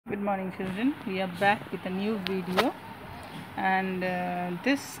Good morning, children. We are back with a new video, and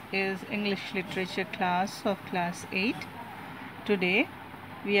this is English literature class of class 8. Today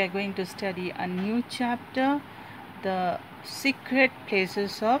we are going to study a new chapter, The Secret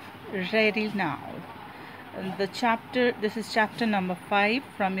Places of Renown. This is chapter number 5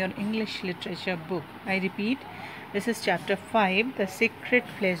 from your English literature book. I repeat, this is chapter 5, The Secret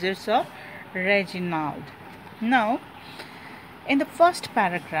Places of Renown. Now, in the first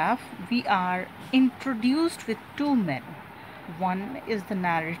paragraph, we are introduced with two men. One is the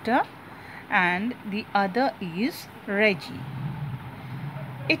narrator and the other is Reggie.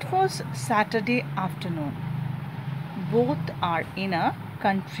 It was Saturday afternoon. Both are in a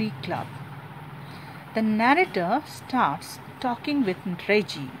country club. The narrator starts talking with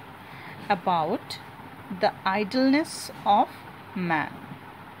Reggie about the idleness of man.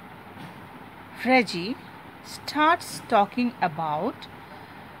 Reggie starts talking about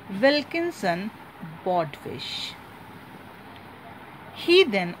Wilkinson Bodfish. He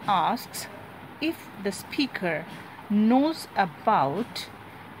then asks if the speaker knows about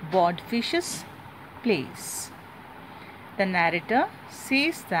Bodfish's place. The narrator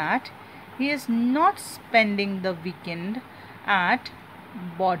says that he is not spending the weekend at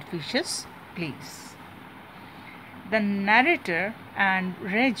Bodfish's place. The narrator and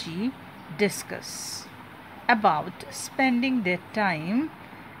Reggie discuss about spending their time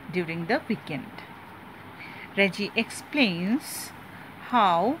during the weekend. Reggie explains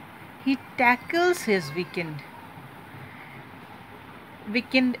how he tackles his weekend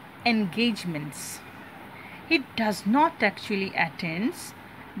engagements. He does not actually attend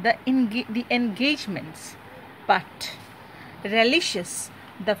the engagements, but relishes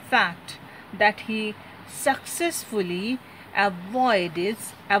the fact that he successfully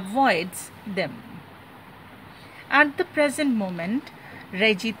avoids them. At the present moment,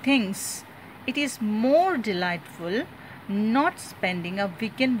 Reggie thinks it is more delightful not spending a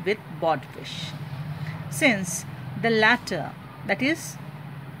weekend with Bodfish, since the latter, that is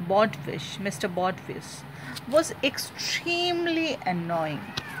Bodfish, Mr. Bodfish, was extremely annoying.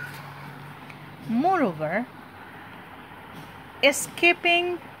 Moreover,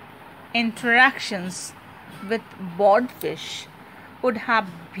 escaping interactions with Bodfish would have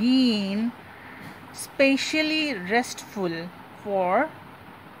been spatially restful for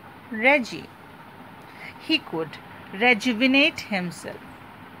Reggie. He could rejuvenate himself.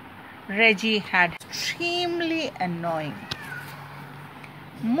 Reggie had extremely annoying.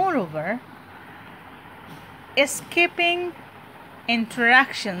 Moreover, escaping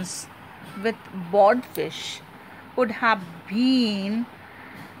interactions with Bodfish would have been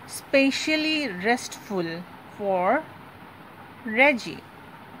spatially restful for Reggie.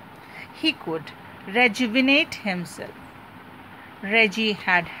 He could rejuvenate himself. Reggie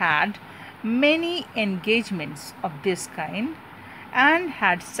had many engagements of this kind and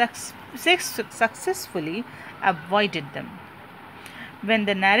had successfully avoided them. When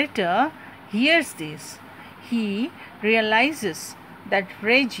the narrator hears this, he realizes that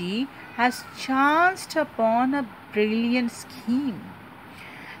Reggie has chanced upon a brilliant scheme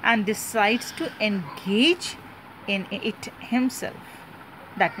and decides to engage in it himself.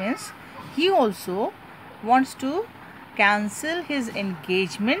 That means he also wants to cancel his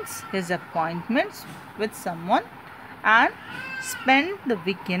engagements, his appointments with someone, and spend the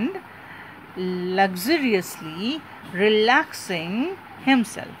weekend luxuriously relaxing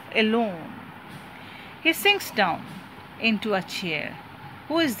himself alone. He sinks down into a chair.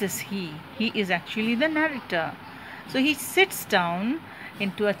 Who is this he? He is actually the narrator. So he sits down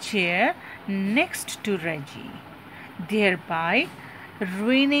into a chair next to Reggie, thereby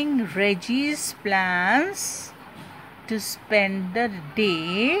ruining Reggie's plans to spend the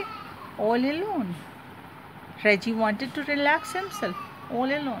day all alone. Reggie wanted to relax himself all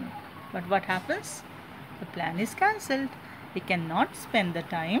alone. But what happens? The plan is cancelled. He cannot spend the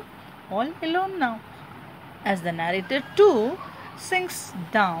time all alone now, as the narrator too sinks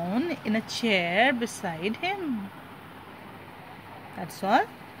down in a chair beside him. That's all.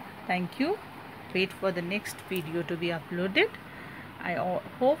 Thank you. Wait for the next video to be uploaded. I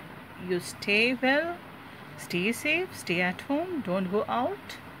hope you stay well, stay safe, stay at home, don't go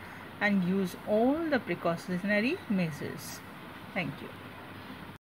out, and use all the precautionary measures. Thank you.